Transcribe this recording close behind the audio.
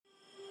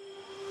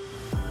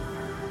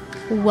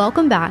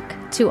Welcome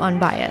back to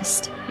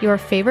Unbiased, your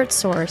favorite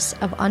source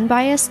of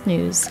unbiased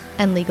news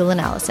and legal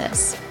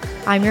analysis.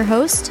 I'm your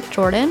host,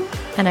 Jordan,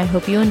 and I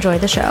hope you enjoy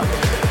the show.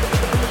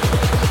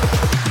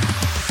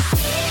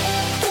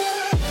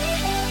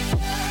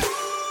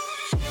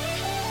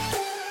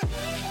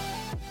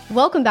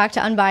 Welcome back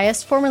to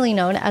Unbiased, formerly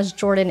known as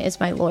Jordan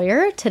is My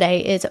Lawyer.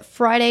 Today is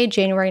Friday,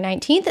 January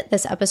 19th.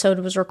 This episode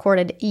was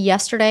recorded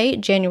yesterday,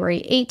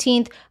 January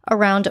 18th,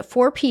 around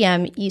 4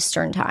 p.m.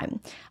 Eastern Time.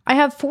 I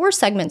have 4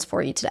 segments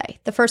for you today.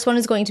 The first one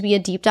is going to be a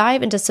deep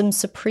dive into some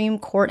Supreme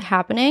Court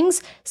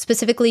happenings,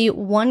 specifically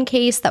one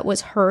case that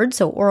was heard,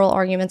 so oral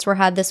arguments were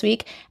had this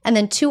week, and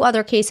then 2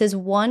 other cases,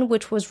 one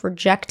which was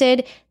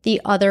rejected,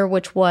 the other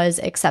which was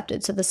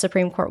accepted, so the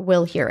Supreme Court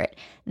will hear it.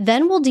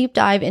 Then we'll deep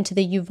dive into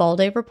the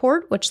Uvalde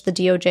report, which the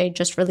DOJ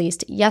just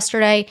released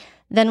yesterday.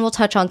 Then we'll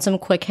touch on some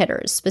quick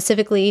hitters,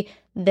 specifically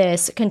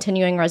this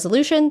continuing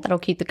resolution that'll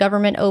keep the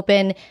government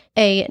open,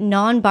 a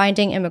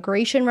non-binding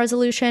immigration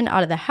resolution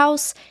out of the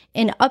House,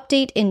 an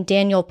update in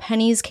Daniel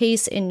Penny's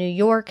case in New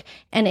York,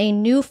 and a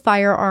new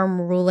firearm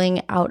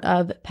ruling out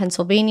of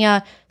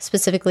Pennsylvania,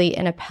 specifically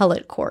an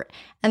appellate court.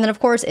 And then,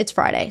 of course, it's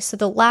Friday. So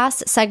the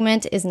last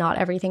segment is Not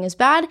Everything is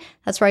Bad.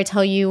 That's where I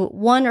tell you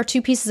 1 or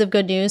 2 pieces of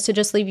good news to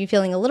just leave you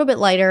feeling a little bit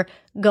lighter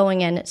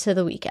going into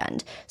the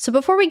weekend. So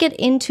before we get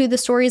into the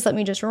stories, let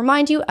me just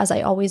remind you, as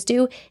I always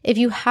do, if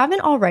you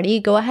haven't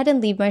already, go ahead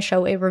and leave my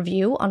show a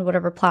review on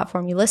whatever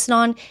platform you listen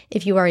on.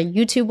 If you are a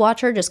YouTube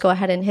watcher, just go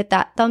ahead and hit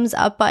that thumbs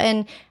up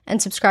button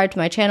and subscribe to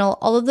my channel.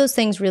 All of those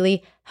things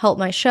really help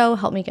my show,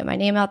 help me get my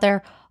name out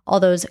there,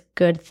 all those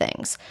good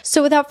things.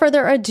 So without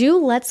further ado,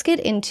 let's get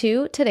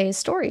into today's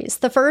stories.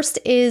 The first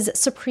is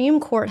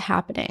Supreme Court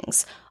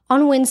happenings.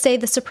 On Wednesday,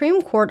 the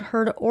Supreme Court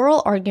heard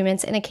oral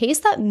arguments in a case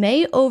that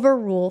may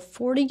overrule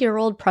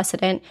 40-year-old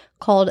precedent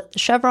called the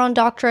Chevron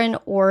Doctrine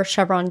or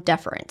Chevron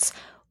deference.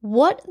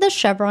 What the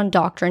Chevron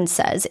Doctrine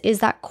says is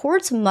that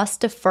courts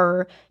must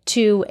defer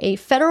to a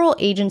federal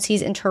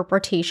agency's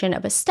interpretation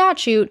of a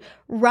statute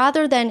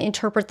rather than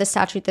interpret the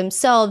statute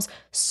themselves,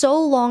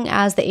 so long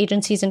as the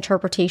agency's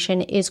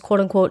interpretation is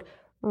quote-unquote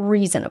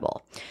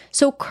reasonable.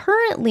 So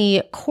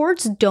currently,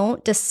 courts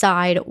don't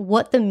decide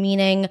what the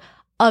meaning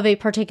of a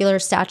particular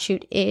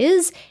statute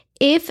is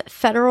if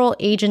federal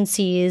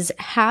agencies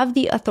have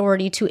the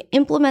authority to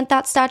implement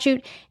that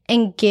statute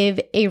and give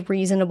a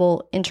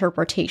reasonable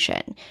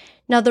interpretation.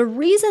 Now, the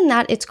reason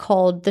that it's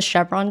called the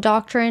Chevron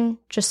Doctrine,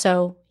 just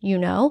so you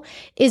know,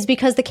 is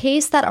because the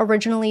case that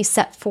originally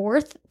set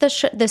forth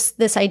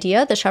this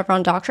idea, the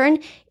Chevron Doctrine,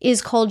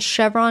 is called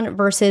Chevron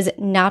versus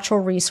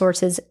Natural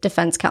Resources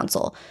Defense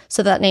Council.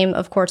 So that name,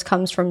 of course,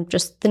 comes from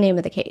just the name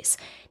of the case.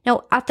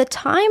 Now, at the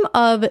time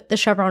of the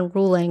Chevron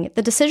ruling,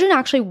 the decision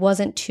actually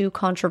wasn't too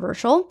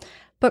controversial,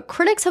 but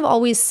critics have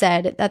always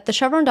said that the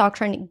Chevron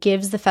Doctrine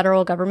gives the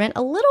federal government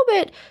a little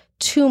bit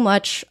too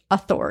much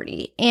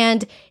authority.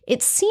 And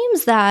it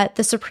seems that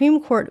the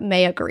Supreme Court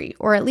may agree,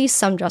 or at least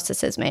some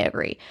justices may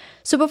agree.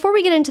 So before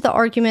we get into the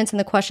arguments and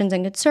the questions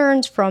and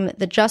concerns from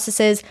the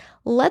justices,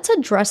 let's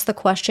address the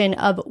question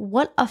of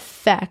what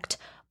effect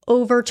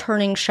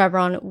overturning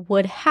Chevron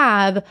would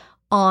have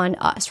on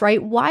us,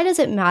 right? Why does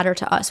it matter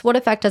to us? What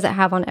effect does it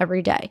have on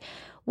every day?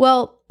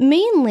 Well,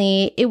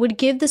 mainly, it would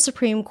give the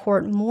Supreme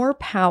Court more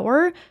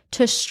power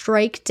to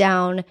strike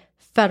down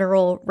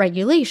federal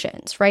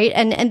regulations, right?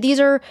 And these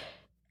are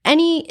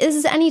this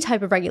is any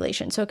type of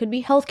regulation. So it could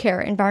be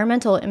healthcare,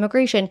 environmental,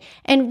 immigration,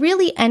 and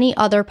really any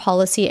other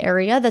policy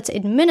area that's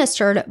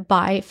administered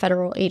by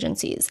federal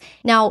agencies.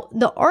 Now,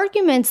 the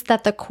arguments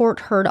that the court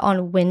heard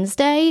on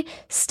Wednesday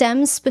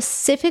stem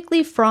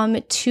specifically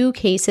from 2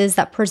 cases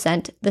that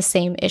present the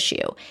same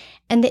issue.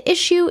 And the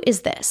issue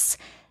is this.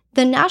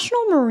 The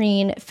National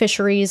Marine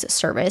Fisheries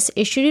Service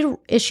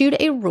issued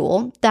a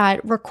rule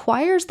that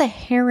requires the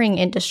herring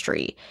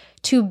industry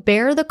to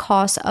bear the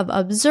cost of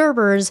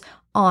observers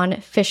on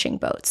fishing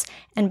boats.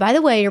 And by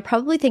the way, you're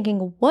probably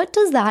thinking, what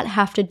does that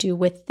have to do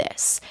with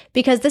this?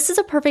 Because this is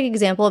a perfect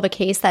example of a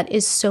case that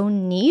is so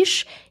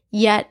niche,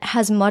 yet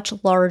has much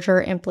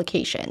larger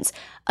implications.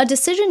 A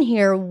decision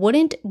here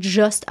wouldn't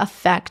just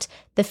affect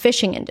the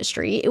fishing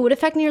industry. It would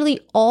affect nearly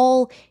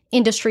all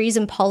industries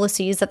and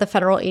policies that the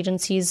federal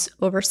agencies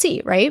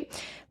oversee, right?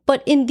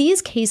 But in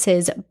these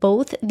cases,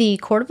 both the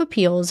Court of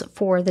Appeals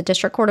for the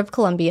District Court of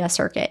Columbia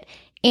Circuit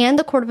and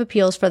the Court of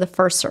Appeals for the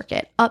First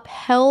Circuit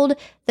upheld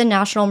the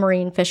National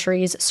Marine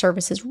Fisheries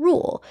Service's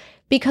rule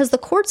because the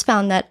courts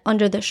found that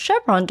under the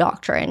Chevron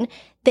Doctrine,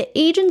 the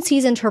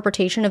agency's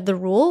interpretation of the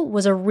rule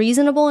was a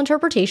reasonable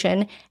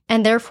interpretation,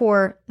 and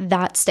therefore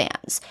that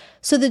stands.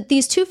 So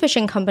these 2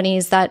 fishing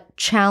companies that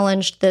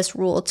challenged this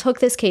rule took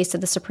this case to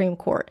the Supreme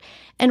Court.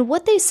 And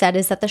what they said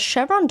is that the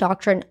Chevron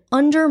Doctrine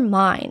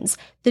undermines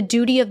the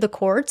duty of the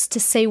courts to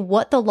say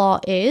what the law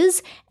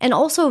is, and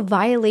also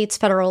violates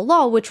federal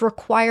law, which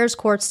requires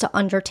courts to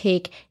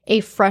undertake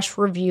a fresh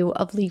review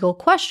of legal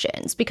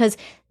questions. Because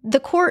the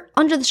court,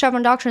 under the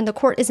Chevron Doctrine, the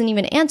court isn't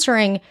even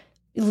answering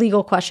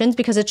legal questions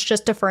because it's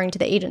just deferring to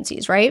the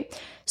agencies, right?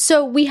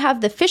 So we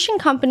have the fishing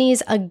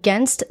companies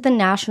against the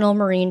National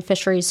Marine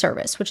Fisheries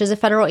Service, which is a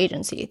federal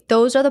agency.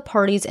 Those are the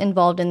parties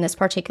involved in this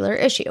particular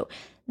issue.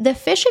 The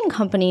fishing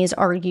companies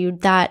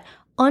argued that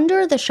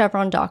under the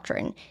Chevron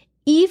doctrine,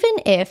 even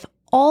if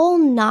all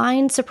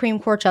 9 Supreme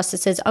Court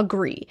justices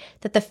agree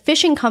that the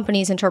fishing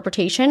company's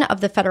interpretation of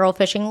the federal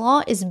fishing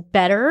law is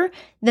better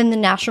than the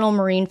National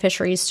Marine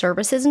Fisheries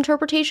Service's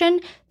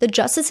interpretation, the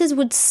justices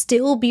would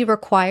still be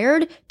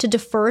required to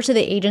defer to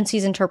the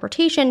agency's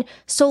interpretation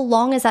so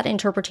long as that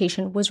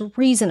interpretation was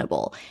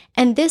reasonable.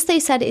 And this, they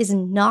said, is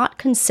not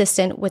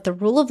consistent with the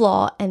rule of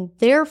law, and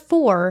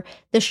therefore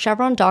the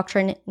Chevron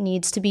doctrine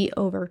needs to be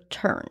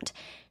overturned.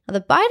 Now,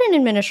 the Biden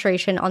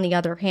administration, on the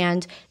other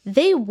hand,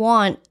 it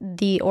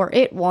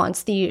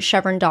wants the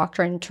Chevron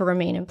doctrine to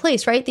remain in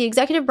place, right? The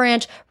executive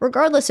branch,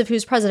 regardless of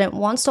who's president,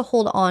 wants to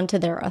hold on to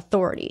their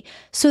authority.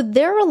 So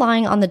they're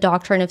relying on the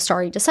doctrine of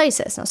stare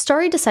decisis. Now,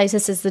 stare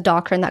decisis is the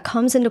doctrine that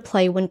comes into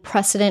play when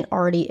precedent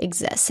already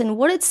exists. And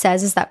what it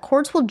says is that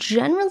courts will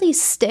generally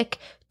stick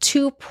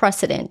to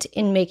precedent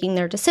in making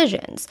their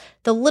decisions.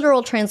 The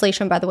literal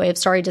translation, by the way, of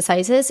stare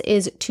decisis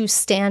is to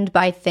stand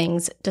by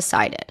things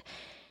decided.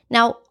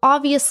 Now,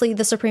 obviously,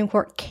 the Supreme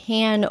Court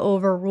can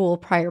overrule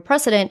prior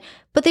precedent,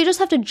 but they just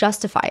have to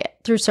justify it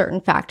through certain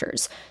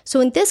factors.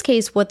 So in this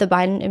case, what the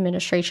Biden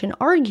administration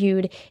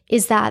argued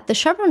is that the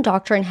Chevron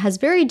doctrine has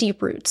very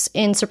deep roots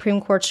in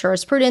Supreme Court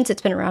jurisprudence.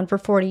 It's been around for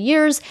 40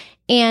 years,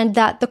 and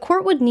that the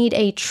court would need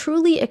a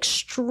truly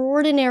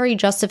extraordinary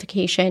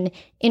justification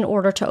in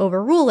order to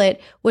overrule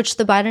it, which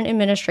the Biden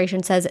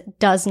administration says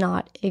does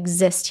not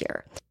exist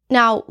here.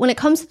 Now, when it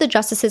comes to the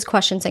justices'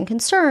 questions and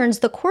concerns,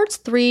 the court's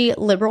 3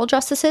 liberal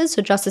justices,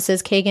 so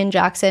Justices Kagan,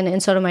 Jackson,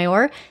 and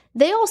Sotomayor,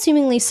 they all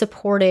seemingly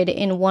supported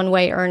in one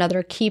way or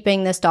another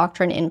keeping this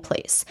doctrine in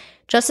place.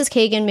 Justice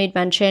Kagan made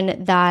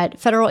mention that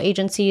federal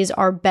agencies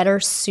are better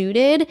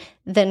suited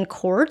than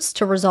courts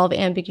to resolve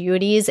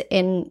ambiguities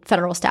in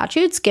federal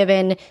statutes,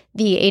 given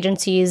the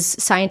agency's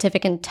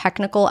scientific and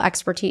technical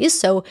expertise.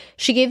 So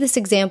she gave this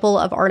example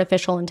of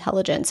artificial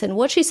intelligence. And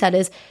what she said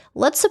is,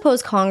 let's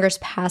suppose Congress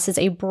passes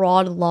a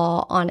broad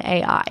law on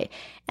AI.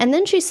 And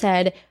then she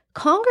said,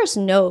 Congress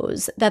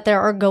knows that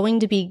there are going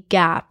to be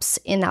gaps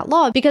in that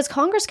law because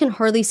Congress can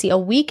hardly see a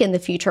week in the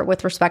future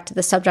with respect to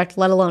the subject,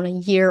 let alone a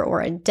year or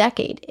a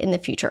decade in the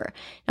future.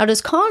 Now, does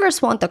Congress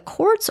want the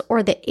courts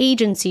or the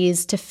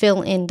agencies to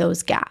fill in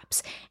those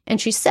gaps? And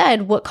she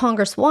said what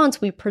Congress wants,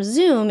 we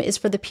presume, is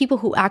for the people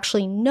who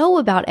actually know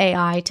about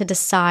AI to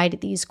decide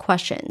these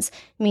questions,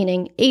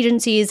 meaning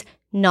agencies,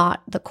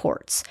 not the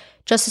courts.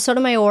 Justice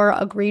Sotomayor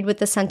agreed with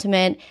the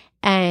sentiment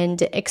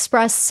and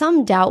expressed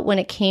some doubt when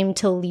it came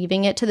to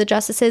leaving it to the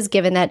justices,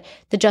 given that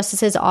the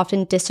justices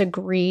often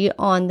disagree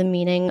on the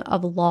meaning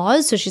of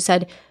laws. So she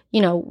said,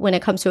 when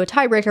it comes to a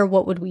tiebreaker,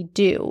 what would we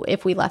do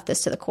if we left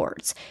this to the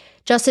courts?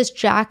 Justice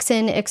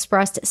Jackson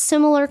expressed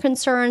similar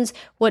concerns.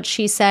 What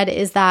she said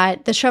is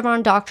that the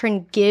Chevron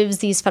doctrine gives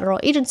these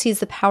federal agencies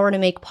the power to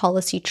make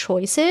policy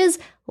choices,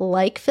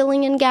 like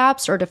filling in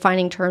gaps or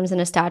defining terms in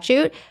a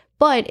statute.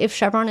 But if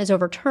Chevron is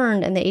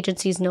overturned and the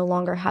agencies no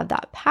longer have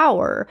that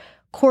power,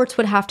 courts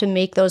would have to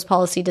make those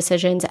policy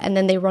decisions, and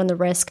then they run the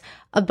risk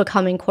of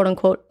becoming, quote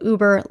unquote,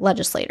 uber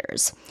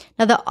legislators.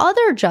 Now, the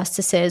other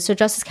justices, so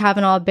Justice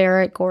Kavanaugh,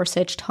 Barrett,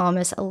 Gorsuch,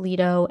 Thomas,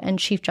 Alito, and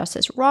Chief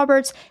Justice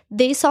Roberts,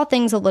 they saw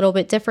things a little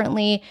bit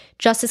differently.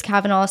 Justice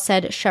Kavanaugh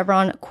said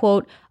Chevron,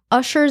 quote,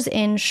 ushers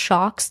in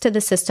shocks to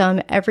the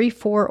system every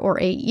 4 or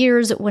 8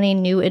 years when a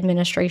new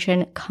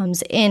administration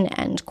comes in,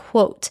 end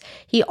quote.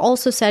 He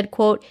also said,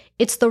 quote,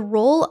 it's the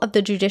role of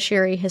the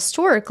judiciary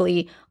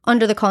historically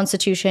under the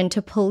Constitution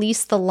to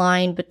police the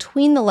line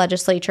between the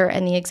legislature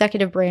and the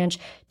executive branch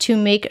to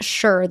make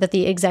sure that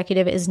the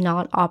executive is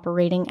not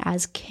operating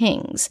as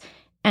kings,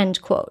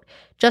 end quote.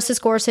 Justice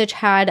Gorsuch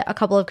had a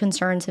couple of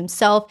concerns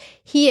himself.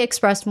 He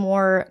expressed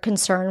more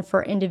concern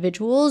for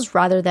individuals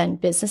rather than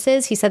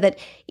businesses. He said that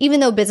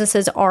even though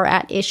businesses are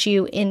at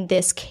issue in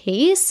this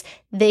case,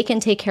 they can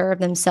take care of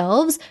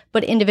themselves,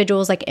 but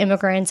individuals like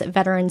immigrants,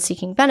 veterans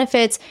seeking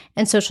benefits,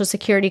 and Social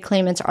Security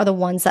claimants are the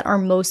ones that are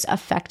most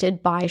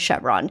affected by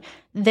Chevron.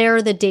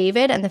 They're the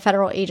David, and the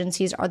federal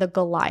agencies are the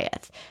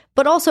Goliath.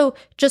 But also,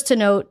 just to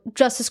note,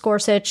 Justice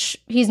Gorsuch,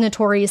 he's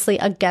notoriously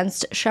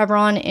against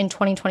Chevron. In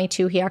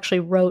 2022, he actually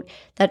wrote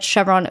that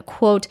Chevron,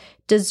 quote,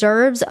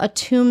 deserves a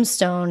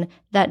tombstone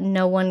that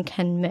no one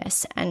can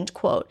miss, end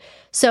quote.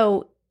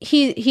 So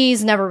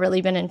he's never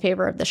really been in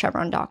favor of the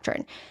Chevron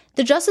doctrine.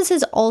 The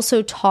justices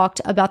also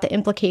talked about the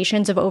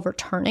implications of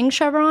overturning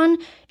Chevron.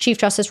 Chief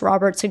Justice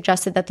Roberts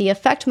suggested that the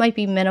effect might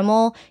be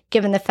minimal,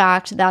 given the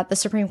fact that the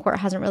Supreme Court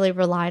hasn't really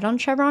relied on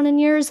Chevron in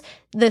years.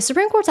 The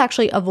Supreme Court's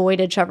actually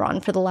avoided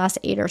Chevron for the last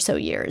 8 or so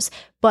years,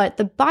 but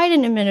the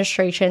Biden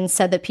administration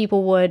said that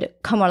people would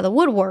come out of the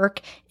woodwork,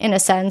 in a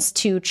sense,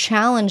 to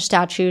challenge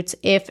statutes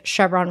if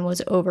Chevron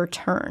was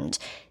overturned.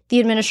 The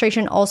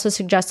administration also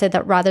suggested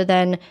that rather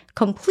than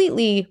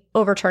completely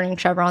overturning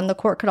Chevron, the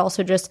court could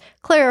also just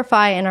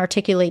clarify and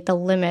articulate the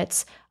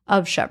limits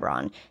of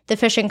Chevron. The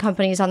fishing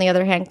companies, on the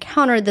other hand,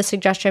 countered the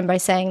suggestion by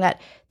saying that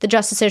the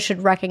justices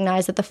should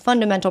recognize that the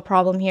fundamental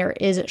problem here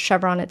is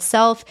Chevron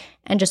itself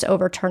and just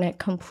overturn it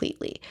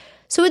completely.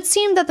 So it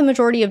seemed that the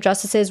majority of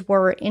justices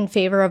were in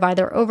favor of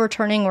either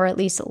overturning or at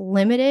least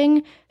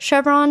limiting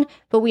Chevron,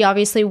 but we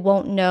obviously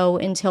won't know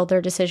until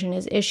their decision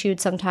is issued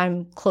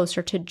sometime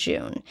closer to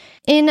June.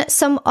 In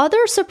some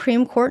other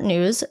Supreme Court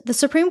news, the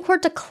Supreme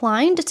Court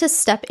declined to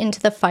step into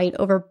the fight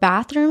over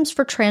bathrooms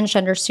for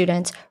transgender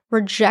students,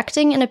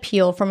 rejecting an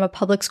appeal from a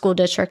public school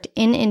district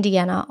in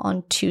Indiana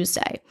on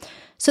Tuesday.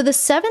 So the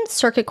Seventh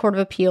Circuit Court of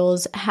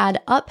Appeals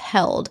had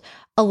upheld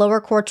a lower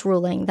court's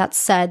ruling that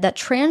said that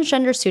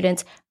transgender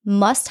students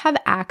must have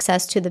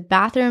access to the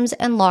bathrooms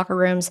and locker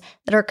rooms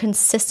that are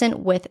consistent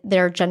with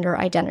their gender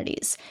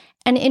identities.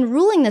 And in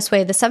ruling this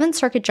way, the Seventh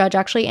Circuit judge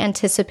actually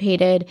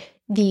anticipated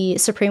the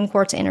Supreme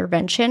Court's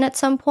intervention at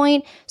some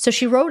point. So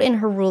she wrote in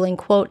her ruling,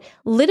 quote,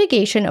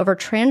 "Litigation over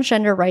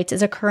transgender rights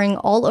is occurring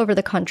all over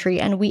the country,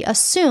 and we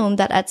assume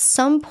that at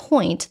some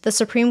point the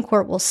Supreme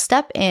Court will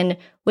step in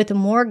with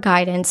more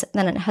guidance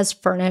than it has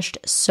furnished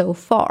so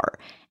far."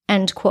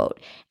 End quote.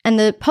 And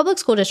the public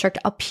school district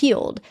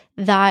appealed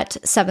that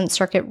Seventh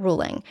Circuit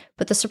ruling,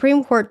 but the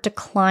Supreme Court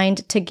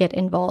declined to get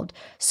involved.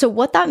 So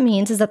what that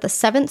means is that the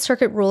Seventh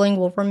Circuit ruling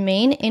will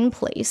remain in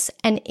place,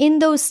 and in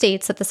those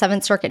states that the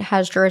Seventh Circuit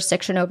has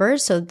jurisdiction over,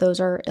 so those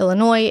are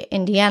Illinois,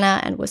 Indiana,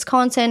 and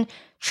Wisconsin,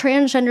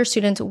 transgender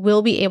students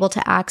will be able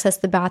to access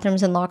the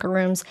bathrooms and locker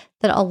rooms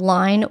that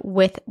align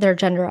with their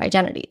gender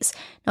identities.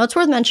 Now, it's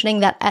worth mentioning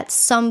that at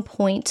some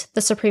point,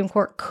 the Supreme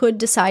Court could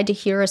decide to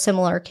hear a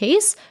similar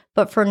case,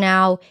 but for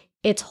now,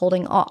 it's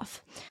holding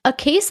off. A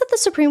case that the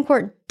Supreme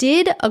Court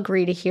did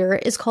agree to hear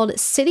is called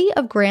City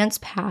of Grants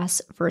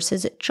Pass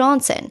versus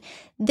Johnson.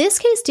 This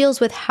case deals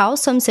with how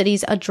some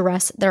cities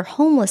address their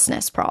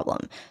homelessness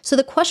problem. So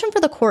the question for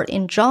the court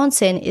in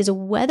Johnson is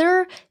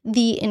whether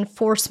the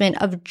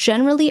enforcement of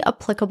generally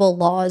applicable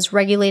laws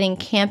regulating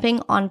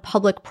camping on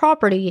public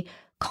property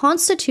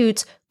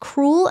constitutes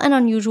cruel and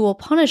unusual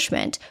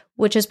punishment,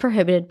 which is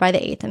prohibited by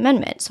the Eighth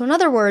Amendment. So in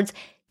other words,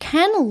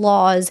 can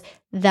laws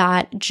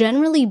that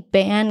generally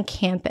ban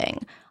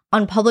camping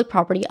on public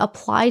property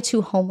apply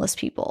to homeless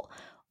people?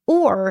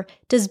 Or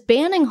does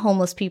banning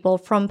homeless people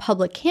from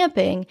public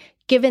camping,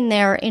 given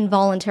their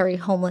involuntary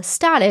homeless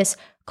status,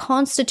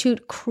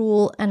 constitute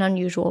cruel and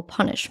unusual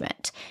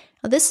punishment?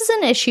 Now, this is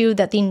an issue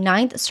that the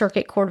Ninth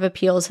Circuit Court of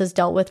Appeals has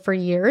dealt with for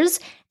years,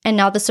 and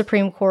now the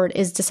Supreme Court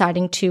is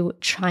deciding to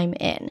chime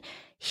in.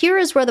 Here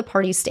is where the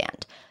parties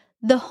stand.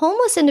 The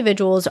homeless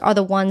individuals are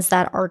the ones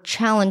that are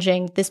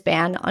challenging this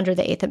ban under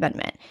the Eighth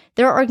Amendment.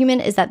 Their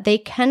argument is that they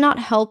cannot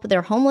help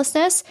their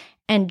homelessness,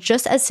 and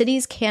just as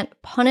cities can't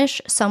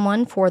punish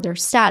someone for their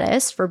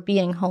status, for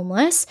being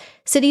homeless,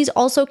 cities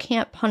also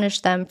can't punish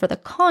them for the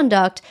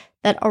conduct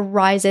that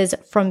arises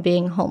from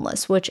being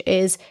homeless, which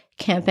is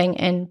camping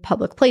in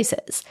public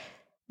places.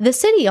 The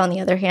city, on the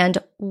other hand,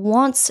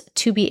 wants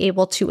to be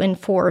able to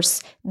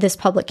enforce this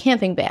public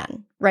camping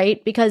ban,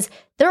 right? Because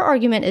their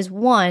argument is,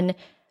 one,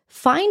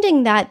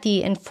 finding that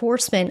the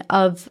enforcement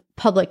of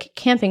public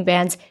camping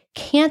bans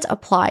can't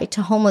apply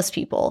to homeless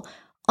people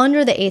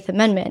under the Eighth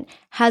Amendment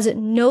has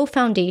no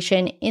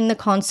foundation in the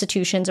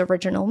Constitution's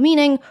original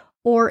meaning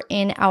or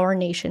in our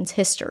nation's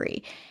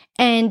history.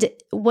 And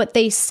what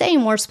they say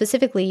more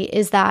specifically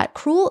is that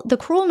the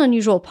Cruel and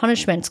Unusual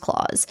Punishments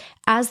Clause,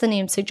 as the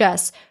name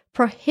suggests,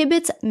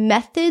 prohibits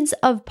methods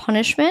of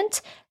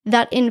punishment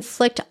that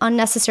inflict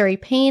unnecessary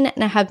pain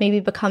and have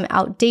maybe become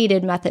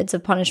outdated methods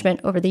of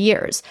punishment over the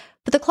years.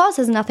 But the clause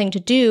has nothing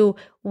to do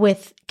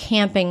with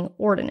camping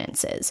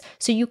ordinances.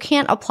 So you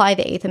can't apply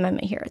the Eighth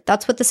Amendment here.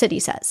 That's what the city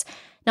says.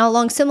 Now,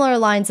 along similar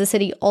lines, the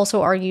city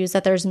also argues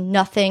that there's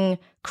nothing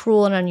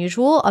cruel and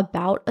unusual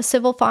about a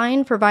civil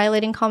fine for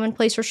violating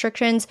commonplace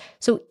restrictions.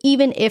 So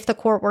even if the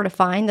court were to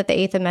find that the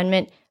Eighth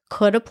Amendment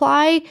could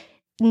apply,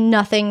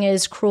 nothing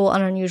is cruel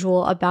and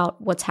unusual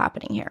about what's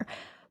happening here.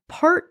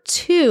 Part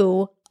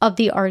two of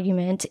the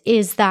argument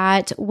is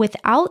that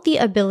without the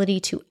ability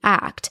to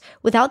act,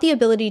 without the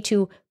ability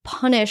to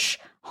punish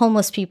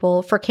homeless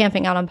people for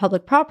camping out on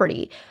public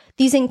property,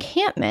 these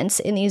encampments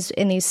in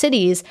these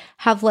cities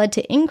have led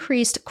to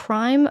increased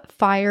crime,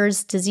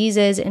 fires,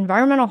 diseases,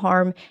 environmental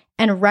harm,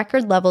 and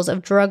record levels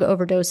of drug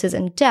overdoses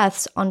and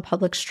deaths on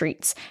public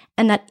streets.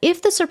 And that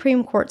if the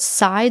Supreme Court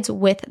sides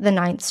with the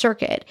Ninth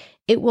Circuit,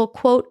 it will,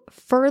 quote,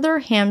 further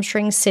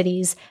hamstring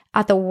cities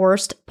at the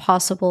worst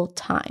possible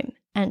time,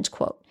 end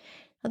quote.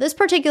 Now, this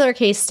particular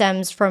case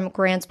stems from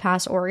Grants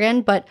Pass,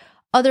 Oregon, but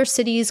other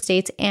cities,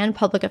 states, and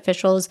public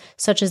officials,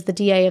 such as the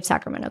DA of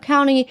Sacramento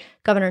County,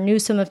 Governor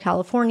Newsom of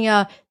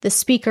California, the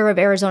Speaker of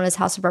Arizona's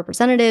House of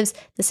Representatives,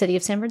 the city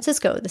of San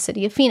Francisco, the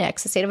city of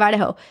Phoenix, the state of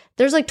Idaho.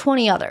 There's like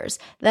 20 others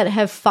that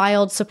have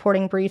filed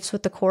supporting briefs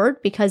with the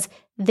court because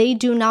they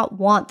do not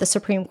want the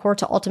Supreme Court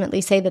to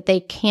ultimately say that they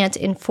can't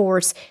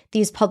enforce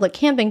these public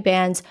camping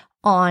bans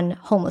on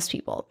homeless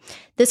people.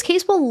 This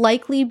case will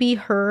likely be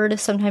heard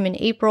sometime in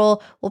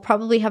April. We'll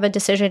probably have a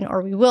decision,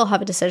 or we will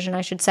have a decision,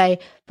 I should say,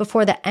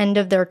 before the end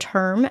of their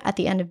term at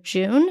the end of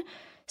June.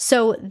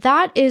 So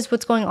that is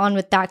what's going on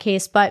with that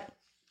case. But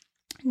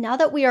now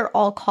that we are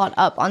all caught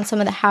up on some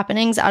of the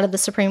happenings out of the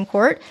Supreme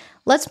Court,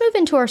 let's move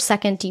into our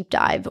second deep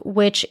dive,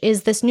 which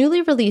is this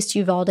newly released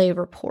Uvalde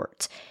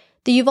report.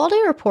 The Uvalde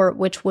report,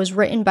 which was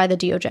written by the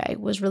DOJ,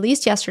 was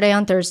released yesterday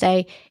on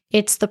Thursday.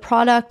 It's the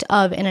product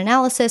of an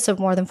analysis of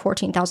more than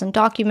 14,000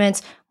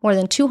 documents, more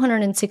than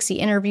 260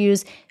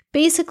 interviews.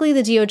 Basically,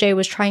 the DOJ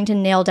was trying to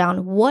nail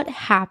down what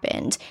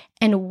happened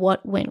and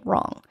what went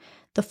wrong.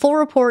 The full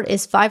report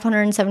is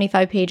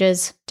 575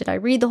 pages. Did I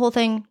read the whole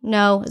thing?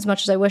 No, as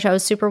much as I wish I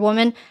was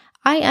Superwoman.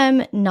 I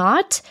am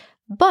not,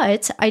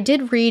 but I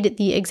did read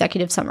the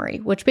executive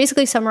summary, which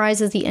basically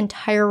summarizes the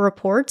entire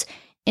report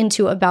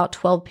into about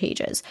 12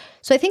 pages.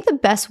 So I think the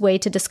best way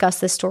to discuss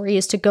this story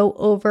is to go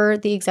over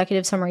the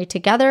executive summary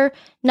together,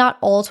 not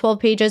all 12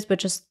 pages, but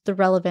just the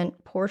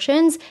relevant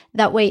portions.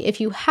 That way,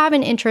 if you have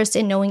an interest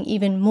in knowing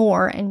even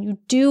more and you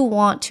do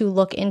want to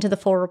look into the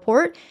full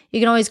report, you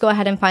can always go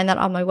ahead and find that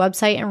on my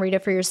website and read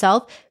it for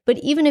yourself. But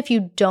even if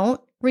you don't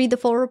read the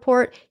full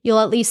report, you'll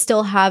at least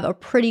still have a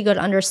pretty good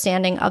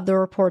understanding of the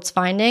report's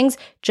findings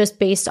just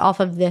based off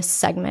of this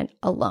segment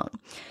alone.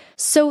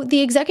 So the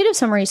executive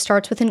summary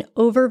starts with an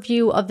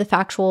overview of the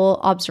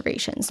factual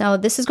observations. Now,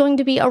 this is going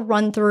to be a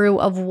run through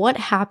of what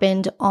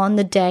happened on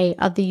the day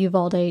of the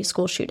Uvalde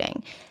school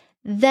shooting.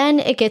 Then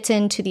it gets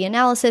into the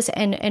analysis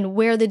and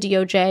where the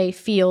DOJ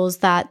feels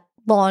that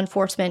law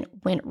enforcement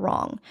went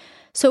wrong.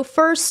 So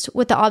first,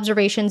 with the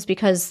observations,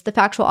 because the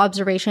factual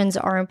observations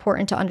are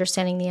important to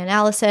understanding the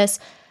analysis,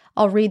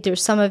 I'll read through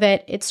some of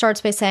it. It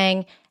starts by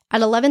saying,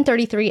 at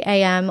 11:33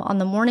 a.m. on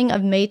the morning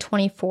of May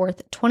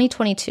 24th,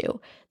 2022,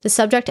 the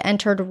subject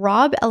entered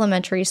Robb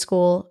Elementary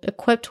School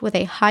equipped with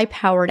a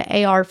high-powered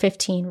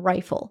AR-15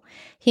 rifle.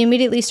 He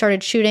immediately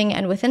started shooting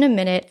and within a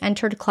minute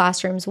entered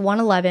classrooms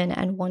 111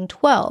 and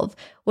 112,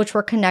 which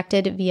were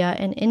connected via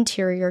an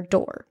interior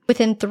door.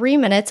 Within 3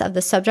 minutes of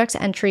the subject's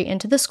entry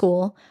into the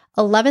school,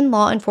 11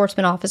 law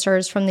enforcement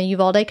officers from the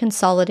Uvalde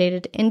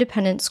Consolidated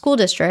Independent School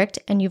District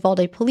and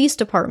Uvalde Police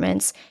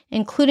Departments,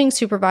 including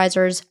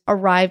supervisors,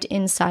 arrived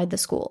inside the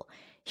school.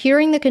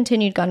 Hearing the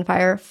continued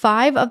gunfire,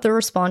 5 of the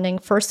responding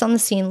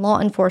first-on-the-scene law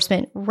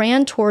enforcement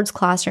ran towards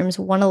classrooms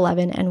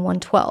 111 and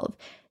 112.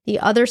 The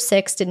other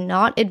 6 did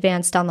not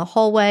advance down the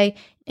hallway,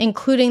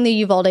 including the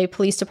Uvalde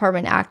Police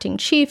Department acting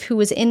chief, who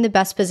was in the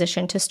best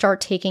position to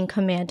start taking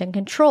command and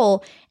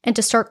control and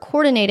to start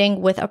coordinating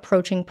with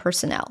approaching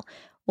personnel.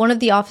 One of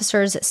the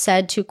officers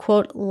said to,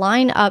 quote,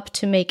 line up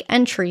to make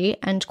entry,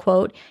 end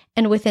quote,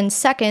 and within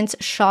seconds,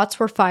 shots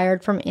were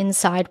fired from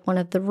inside one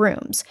of the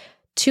rooms.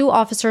 2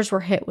 officers were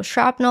hit with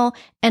shrapnel,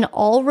 and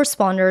all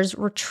responders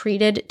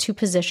retreated to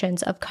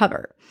positions of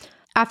cover.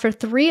 After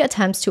 3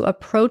 attempts to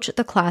approach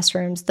the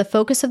classrooms, the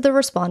focus of the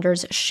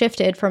responders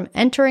shifted from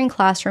entering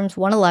classrooms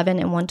 111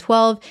 and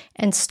 112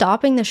 and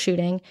stopping the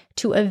shooting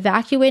to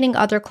evacuating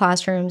other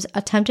classrooms,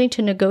 attempting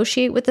to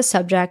negotiate with the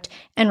subject,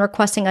 and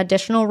requesting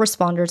additional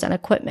responders and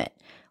equipment.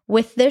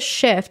 With this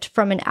shift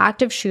from an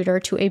active shooter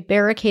to a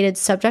barricaded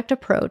subject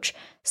approach,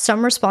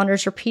 some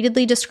responders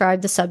repeatedly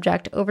described the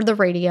subject over the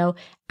radio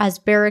as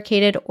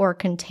barricaded or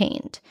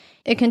contained.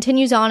 It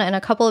continues on, and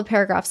a couple of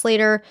paragraphs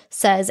later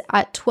says,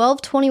 at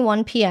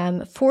 12:21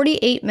 p.m.,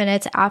 48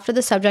 minutes after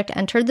the subject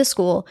entered the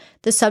school,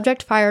 the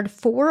subject fired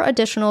 4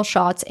 additional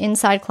shots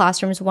inside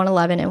classrooms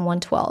 111 and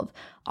 112.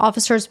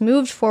 Officers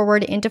moved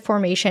forward into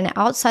formation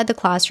outside the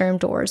classroom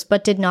doors,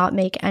 but did not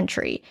make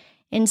entry.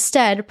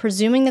 Instead,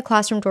 presuming the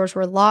classroom doors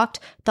were locked,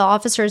 the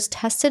officers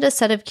tested a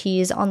set of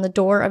keys on the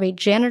door of a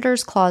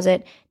janitor's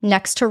closet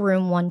next to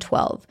room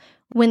 112.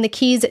 When the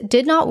keys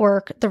did not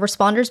work, the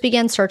responders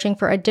began searching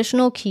for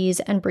additional keys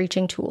and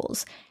breaching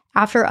tools.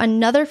 After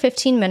another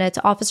 15 minutes,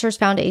 officers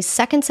found a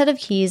second set of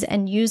keys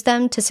and used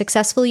them to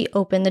successfully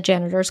open the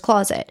janitor's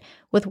closet.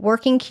 With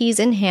working keys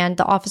in hand,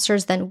 the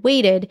officers then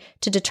waited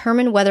to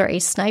determine whether a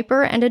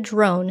sniper and a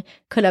drone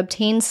could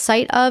obtain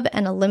sight of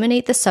and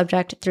eliminate the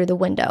subject through the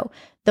window.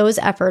 Those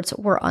efforts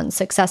were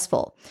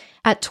unsuccessful.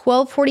 At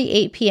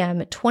 12:48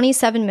 p.m.,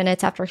 27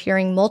 minutes after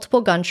hearing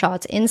multiple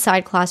gunshots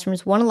inside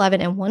classrooms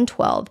 111 and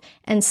 112,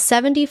 and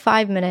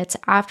 75 minutes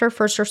after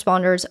first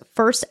responders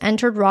first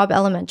entered Robb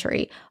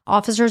Elementary,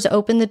 officers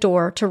opened the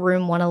door to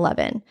room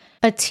 111.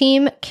 A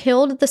team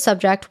killed the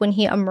subject when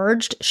he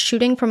emerged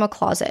shooting from a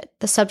closet.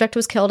 The subject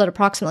was killed at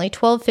approximately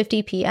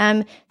 12:50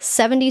 p.m.,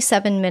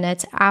 77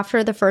 minutes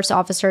after the first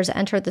officers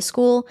entered the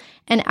school,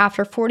 and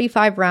after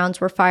 45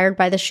 rounds were fired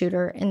by the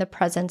shooter in the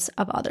presence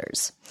of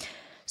others.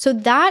 So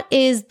that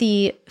is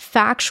the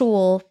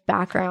factual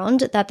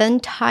background that then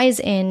ties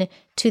in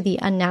to the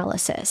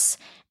analysis.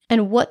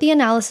 And what the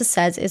analysis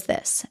says is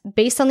this.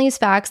 Based on these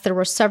facts, there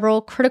were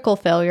several critical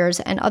failures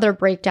and other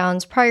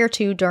breakdowns prior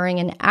to, during,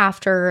 and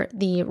after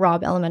the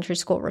Robb Elementary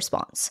School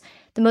response.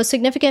 The most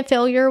significant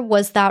failure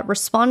was that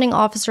responding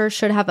officers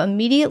should have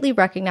immediately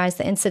recognized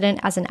the incident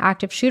as an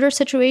active shooter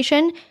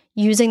situation,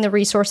 using the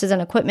resources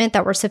and equipment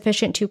that were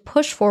sufficient to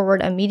push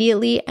forward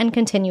immediately and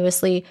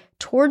continuously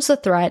towards the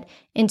threat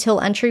until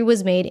entry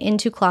was made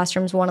into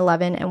classrooms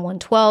 111 and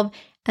 112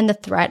 and the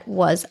threat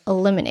was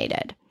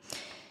eliminated.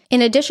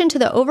 In addition to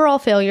the overall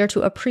failure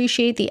to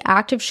appreciate the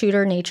active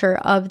shooter nature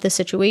of the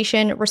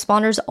situation,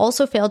 responders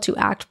also failed to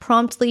act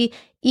promptly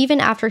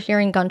even after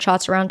hearing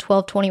gunshots around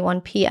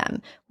 12:21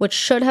 p.m., which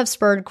should have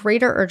spurred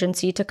greater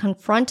urgency to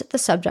confront the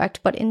subject,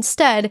 but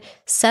instead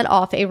set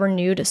off a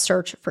renewed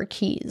search for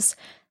keys.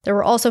 There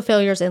were also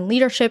failures in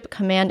leadership,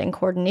 command, and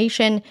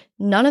coordination.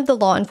 None of the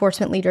law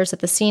enforcement leaders at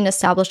the scene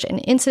established an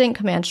incident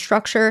command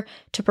structure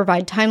to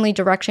provide timely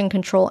direction,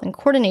 control, and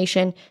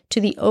coordination to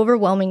the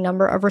overwhelming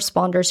number of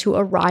responders who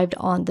arrived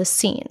on the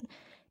scene.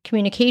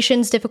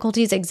 Communications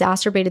difficulties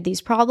exacerbated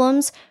these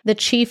problems. The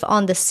chief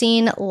on the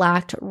scene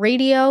lacked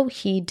radio.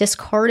 He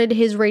discarded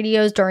his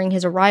radios during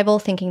his arrival,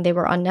 thinking they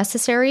were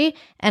unnecessary.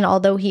 And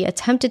although he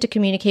attempted to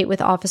communicate with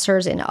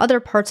officers in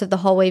other parts of the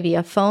hallway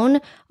via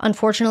phone,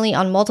 unfortunately,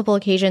 on multiple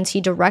occasions, he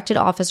directed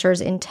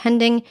officers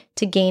intending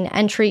to gain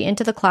entry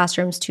into the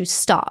classrooms to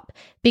stop,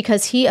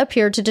 because he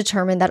appeared to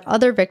determine that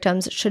other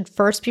victims should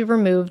first be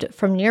removed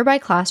from nearby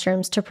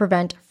classrooms to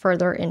prevent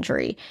further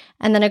injury.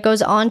 And then it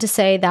goes on to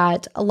say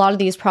that a lot of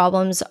these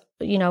problems,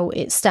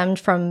 it stemmed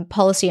from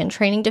policy and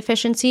training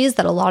deficiencies,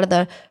 that a lot of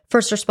the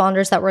first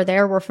responders that were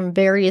there were from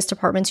various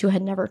departments who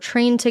had never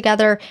trained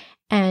together,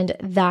 and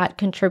that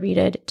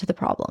contributed to the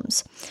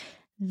problems.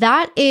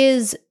 That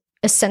is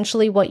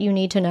essentially what you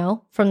need to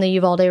know from the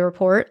Uvalde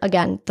report.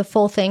 Again, the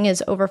full thing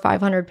is over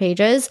 500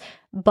 pages,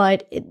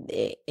 but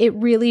it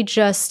really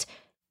just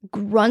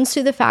runs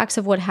through the facts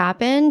of what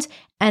happened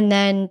and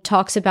then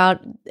talks about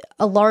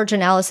a large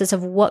analysis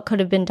of what could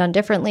have been done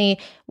differently,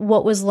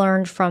 what was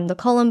learned from the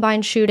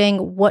Columbine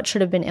shooting, what should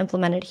have been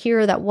implemented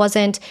here that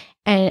wasn't,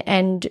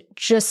 and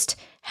just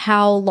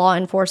how law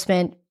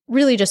enforcement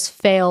really just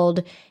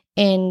failed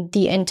in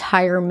the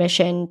entire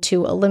mission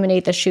to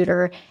eliminate the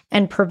shooter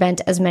and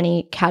prevent as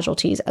many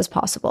casualties as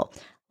possible.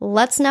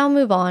 Let's now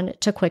move on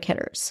to quick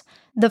hitters.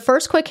 The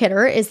first quick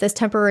hitter is this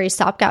temporary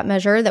stopgap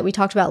measure that we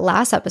talked about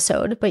last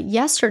episode, but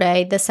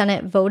yesterday the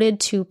Senate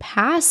voted to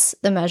pass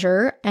the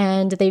measure,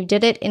 and they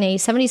did it in a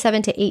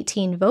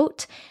 77-18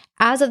 vote.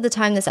 As of the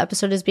time this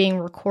episode is being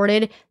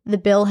recorded, the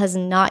bill has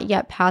not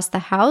yet passed the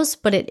House,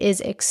 but it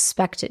is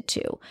expected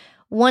to.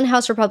 One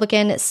House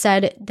Republican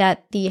said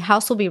that the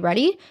House will be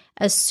ready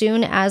as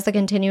soon as the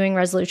continuing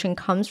resolution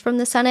comes from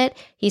the Senate.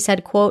 He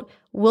said, quote,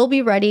 "We'll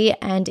be ready,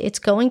 and it's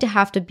going to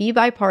have to be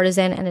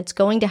bipartisan, and it's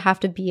going to have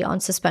to be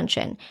on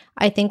suspension.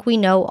 I think we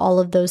know all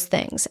of those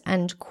things,"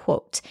 end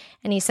quote.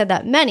 And he said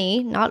that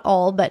many, not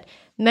all, but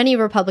many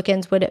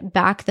Republicans would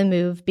back the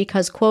move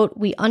because, quote,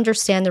 "we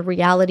understand the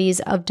realities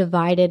of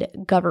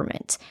divided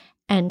government,"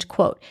 end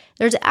quote.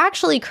 There's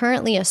actually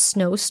currently a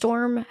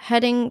snowstorm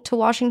heading to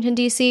Washington,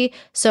 D.C.,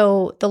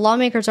 so the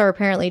lawmakers are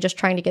apparently just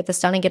trying to get this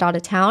done and get out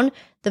of town.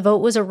 The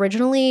vote was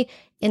originally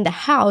in the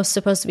House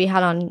supposed to be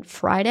had on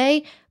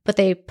Friday, but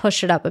they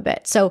pushed it up a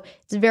bit. So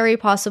it's very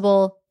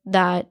possible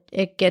that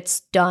it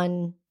gets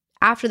done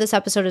after this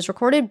episode is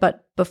recorded,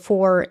 but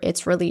before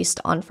it's released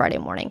on Friday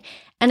morning.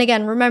 And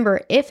again,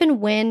 remember, if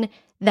and when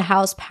the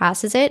House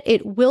passes it,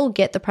 it will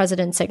get the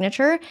president's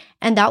signature,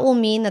 and that will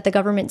mean that the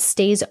government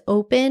stays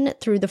open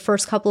through the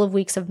first couple of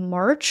weeks of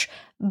March.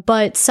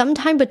 But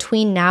sometime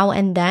between now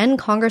and then,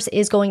 Congress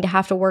is going to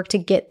have to work to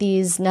get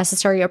these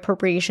necessary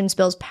appropriations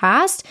bills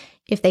passed.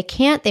 If they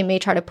can't, they may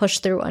try to push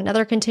through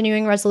another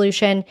continuing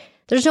resolution.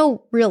 There's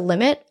no real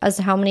limit as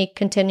to how many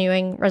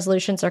continuing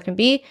resolutions there can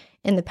be.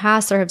 In the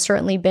past, there have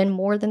certainly been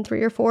more than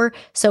 3 or 4,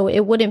 so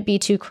it wouldn't be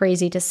too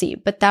crazy to see.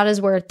 But that is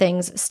where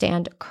things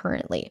stand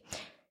currently.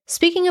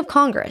 Speaking of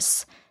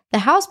Congress, the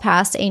House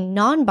passed a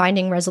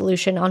non-binding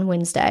resolution on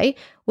Wednesday,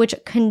 which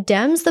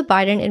condemns the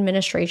Biden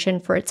administration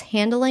for its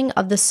handling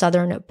of the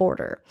southern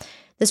border.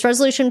 This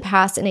resolution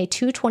passed in a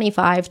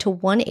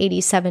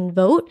 225-187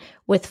 vote,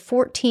 with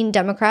 14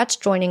 Democrats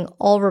joining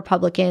all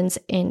Republicans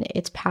in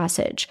its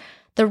passage.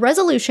 The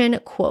resolution,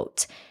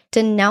 quote,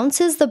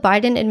 denounces the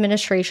Biden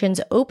administration's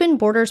open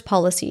borders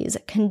policies,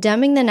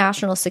 condemning the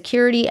national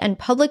security and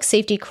public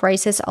safety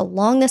crisis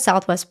along the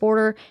southwest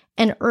border,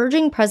 and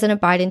urging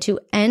President Biden to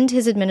end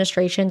his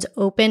administration's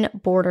open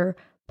border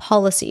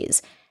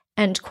policies,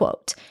 end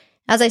quote.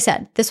 As I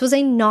said, this was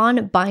a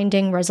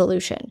non-binding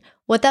resolution.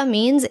 What that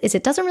means is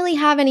it doesn't really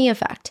have any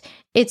effect.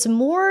 It's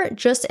more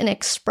just an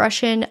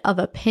expression of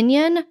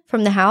opinion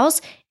from the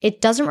House.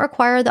 It doesn't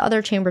require the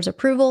other chamber's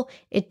approval.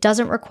 It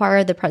doesn't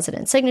require the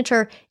president's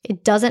signature.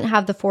 It doesn't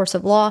have the force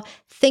of law.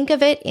 Think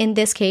of it in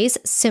this case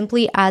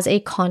simply as a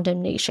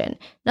condemnation.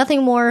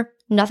 Nothing more,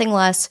 nothing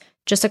less,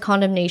 just a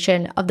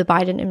condemnation of the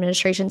Biden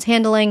administration's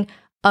handling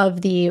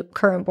of the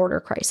current border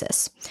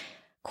crisis.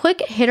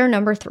 Quick hitter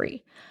number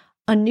 3.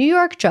 A New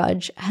York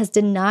judge has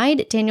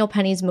denied Daniel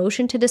Penny's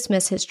motion to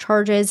dismiss his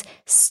charges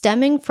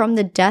stemming from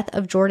the death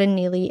of Jordan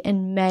Neely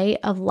in May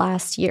of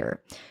last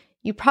year.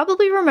 You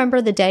probably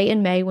remember the day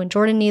in May when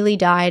Jordan Neely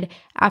died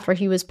after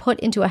he was put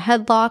into a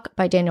headlock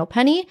by Daniel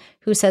Penny,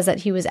 who says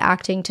that he was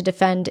acting to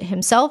defend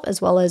himself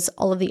as well as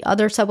all of the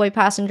other subway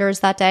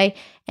passengers that day,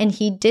 and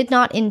he did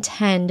not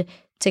intend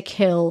to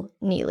kill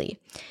Neely.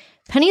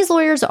 Penny's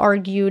lawyers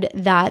argued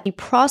that the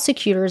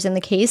prosecutors in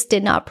the case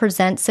did not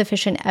present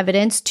sufficient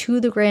evidence to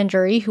the grand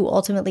jury who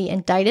ultimately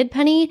indicted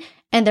Penny,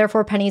 and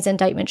therefore Penny's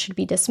indictment should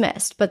be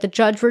dismissed. But the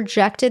judge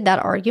rejected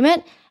that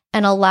argument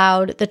and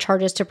allowed the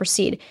charges to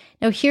proceed.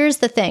 Now, here's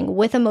the thing.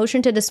 With a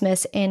motion to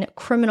dismiss in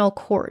criminal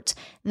court,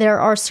 there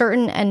are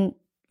certain, and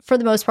for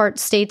the most part,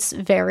 states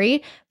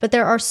vary, but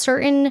there are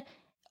certain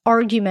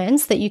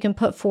arguments that you can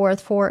put forth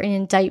for an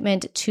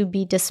indictment to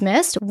be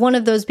dismissed. One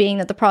of those being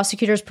that the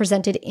prosecutors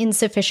presented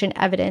insufficient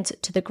evidence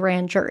to the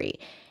grand jury.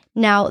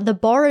 Now, the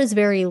bar is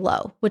very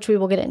low, which we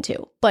will get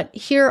into, but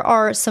here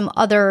are some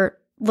other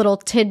little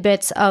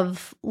tidbits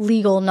of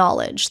legal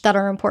knowledge that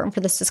are important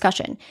for this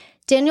discussion.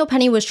 Daniel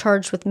Penny was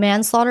charged with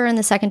manslaughter in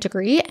the second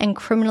degree and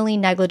criminally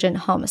negligent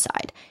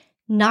homicide.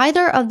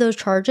 Neither of those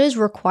charges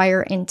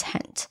require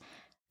intent.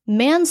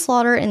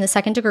 Manslaughter in the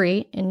second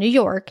degree in New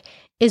York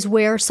is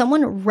where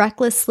someone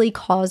recklessly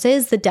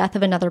causes the death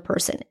of another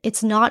person.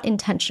 It's not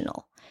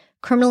intentional.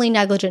 Criminally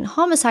negligent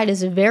homicide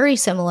is very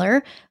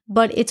similar,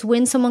 but it's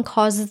when someone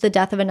causes the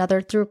death of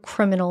another through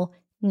criminal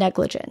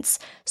negligence.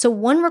 So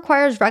one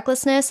requires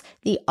recklessness,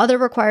 the other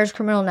requires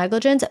criminal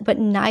negligence, but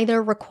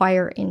neither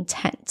require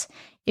intent.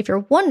 If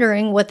you're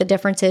wondering what the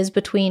difference is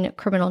between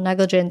criminal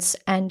negligence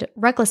and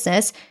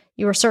recklessness,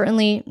 you are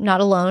certainly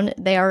not alone.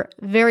 They are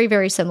very,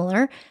 very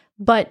similar.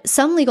 But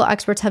some legal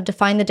experts have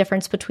defined the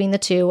difference between the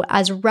two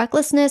as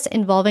recklessness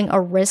involving a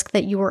risk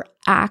that you were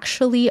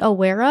actually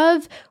aware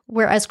of,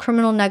 whereas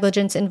criminal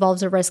negligence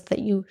involves a risk that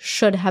you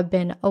should have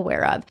been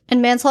aware of.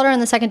 And manslaughter in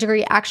the second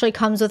degree actually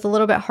comes with a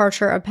little bit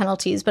harsher of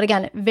penalties, but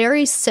again,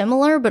 very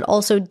similar, but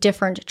also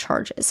different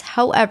charges.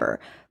 However,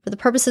 for the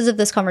purposes of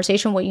this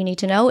conversation, what you need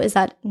to know is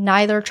that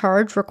neither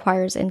charge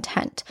requires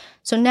intent.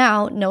 So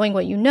now, knowing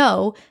what you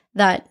know,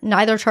 that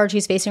neither charge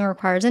he's facing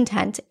requires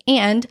intent,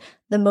 and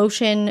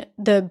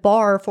the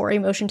bar for a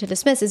motion to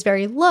dismiss is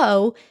very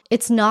low,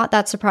 it's not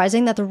that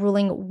surprising that the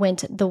ruling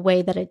went the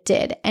way that it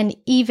did. And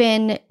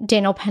even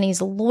Daniel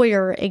Penny's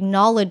lawyer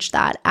acknowledged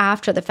that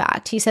after the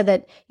fact. He said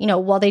that,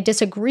 while they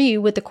disagree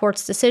with the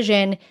court's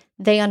decision,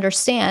 they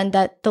understand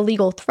that the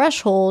legal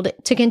threshold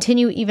to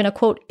continue even a,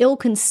 quote,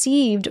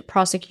 ill-conceived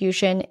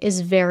prosecution is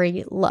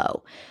very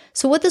low.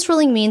 So what this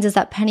ruling means is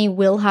that Penny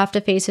will have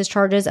to face his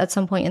charges at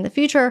some point in the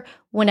future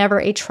whenever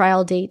a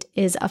trial date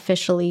is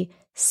officially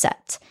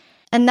set.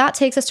 And that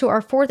takes us to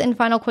our fourth and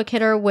final quick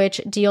hitter,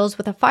 which deals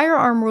with a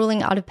firearm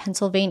ruling out of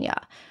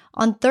Pennsylvania.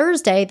 On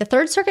Thursday, the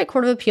Third Circuit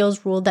Court of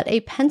Appeals ruled that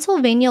a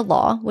Pennsylvania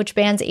law, which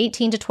bans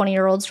 18 to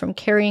 20-year-olds from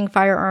carrying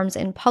firearms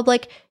in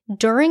public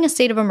during a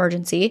state of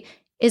emergency,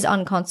 is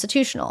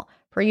unconstitutional.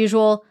 Per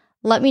usual,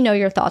 let me know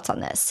your thoughts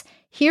on this.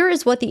 Here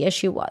is what the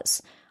issue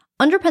was.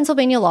 Under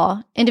Pennsylvania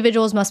law,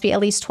 individuals must be at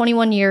least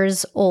 21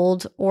 years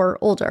old or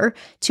older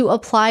to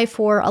apply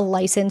for a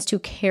license to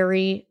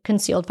carry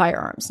concealed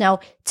firearms. Now,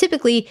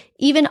 typically,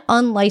 even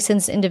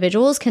unlicensed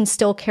individuals can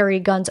still carry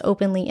guns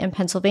openly in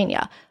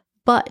Pennsylvania.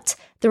 But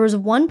there was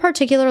one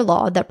particular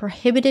law that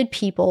prohibited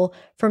people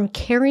from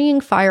carrying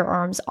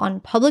firearms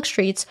on public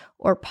streets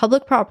or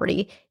public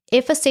property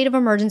if a state of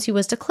emergency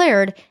was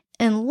declared,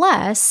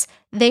 unless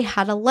they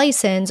had a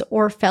license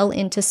or fell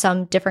into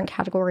some different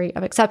category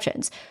of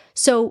exceptions.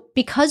 So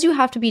because you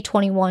have to be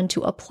 21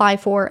 to apply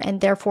for and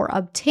therefore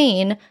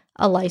obtain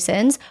a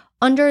license,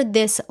 under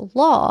this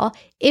law,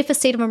 if a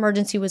state of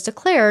emergency was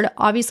declared,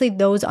 obviously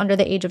those under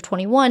the age of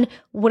 21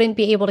 wouldn't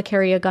be able to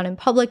carry a gun in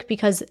public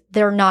because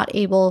they're not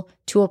able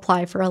to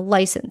apply for a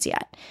license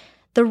yet.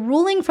 The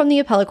ruling from the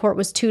appellate court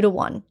was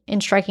 2-1 in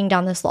striking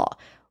down this law.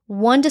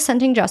 One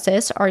dissenting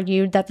justice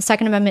argued that the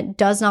Second Amendment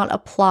does not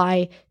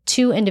apply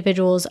to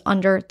individuals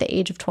under the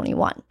age of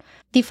 21.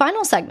 The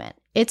final segment,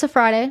 it's a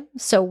Friday,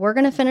 so we're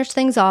going to finish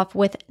things off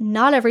with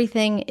not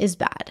everything is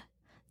bad.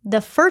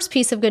 The first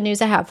piece of good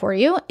news I have for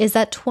you is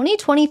that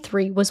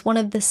 2023 was one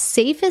of the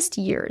safest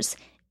years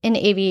in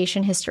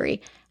aviation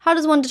history. How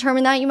does one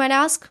determine that, you might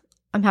ask?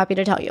 I'm happy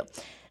to tell you.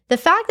 The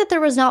fact that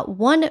there was not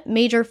one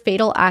major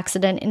fatal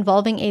accident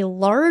involving a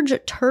large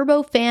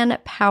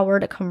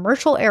turbofan-powered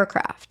commercial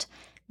aircraft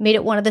made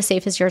it one of the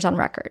safest years on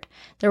record.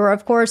 There were,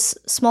 of course,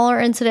 smaller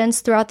incidents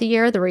throughout the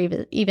year. There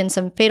were even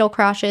some fatal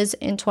crashes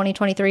in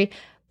 2023,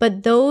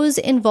 but those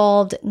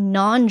involved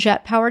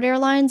non-jet powered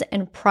airlines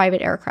and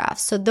private aircraft.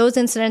 So those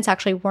incidents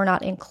actually were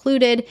not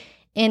included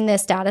in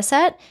this data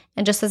set.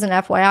 And just as an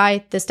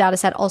FYI, this data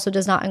set also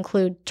does not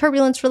include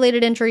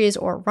turbulence-related injuries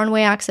or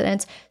runway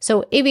accidents.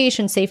 So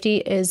aviation safety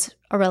is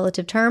a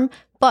relative term,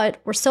 but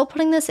we're still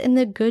putting this in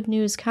the good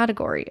news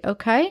category,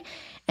 okay?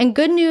 And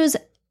good news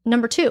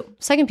number two,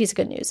 second piece of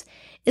good news,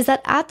 is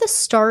that at the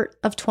start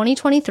of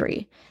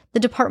 2023, the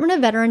Department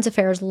of Veterans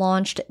Affairs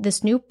launched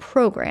this new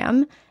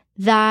program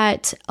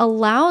that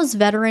allows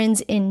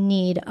veterans in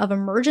need of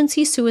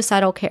emergency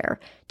suicidal care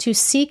to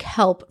seek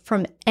help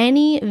from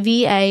any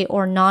VA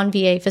or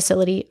non-VA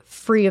facility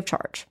free of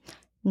charge,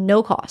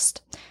 no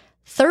cost.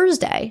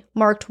 Thursday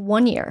marked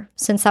 1 year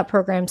since that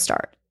program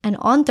started. And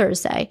on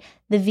Thursday,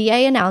 the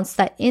VA announced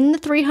that in the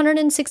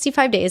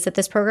 365 days that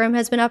this program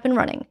has been up and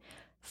running,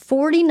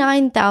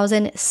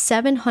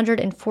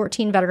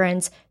 49,714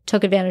 veterans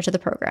took advantage of the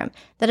program.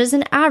 That is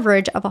an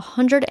average of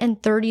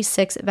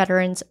 136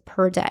 veterans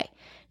per day.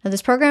 Now,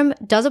 this program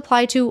does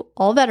apply to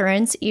all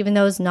veterans, even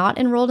those not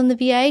enrolled in the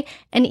VA,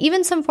 and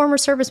even some former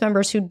service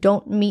members who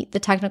don't meet the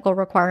technical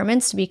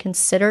requirements to be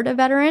considered a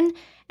veteran.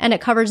 And it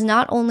covers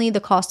not only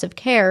the cost of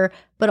care,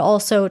 but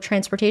also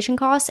transportation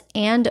costs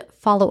and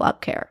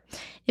follow-up care.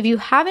 If you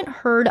haven't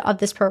heard of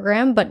this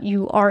program, but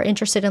you are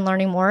interested in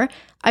learning more,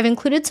 I've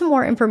included some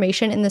more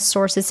information in the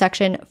sources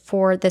section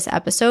for this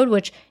episode,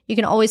 which you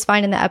can always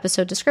find in the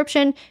episode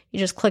description. You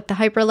just click the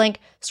hyperlink,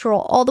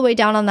 scroll all the way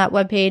down on that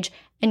webpage,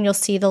 and you'll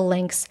see the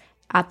links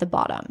at the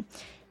bottom.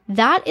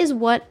 That is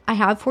what I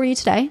have for you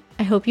today.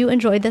 I hope you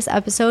enjoyed this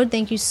episode.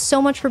 Thank you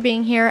so much for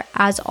being here.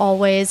 As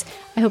always,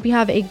 I hope you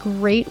have a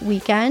great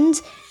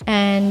weekend.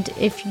 And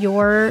if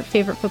your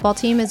favorite football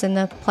team is in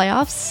the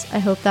playoffs, I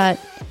hope that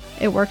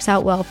it works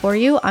out well for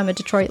you. I'm a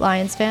Detroit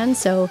Lions fan,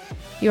 so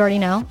you already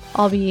know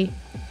I'll be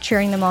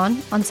cheering them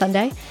on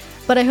Sunday.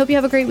 But I hope you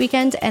have a great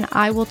weekend, and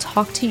I will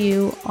talk to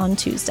you on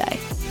Tuesday.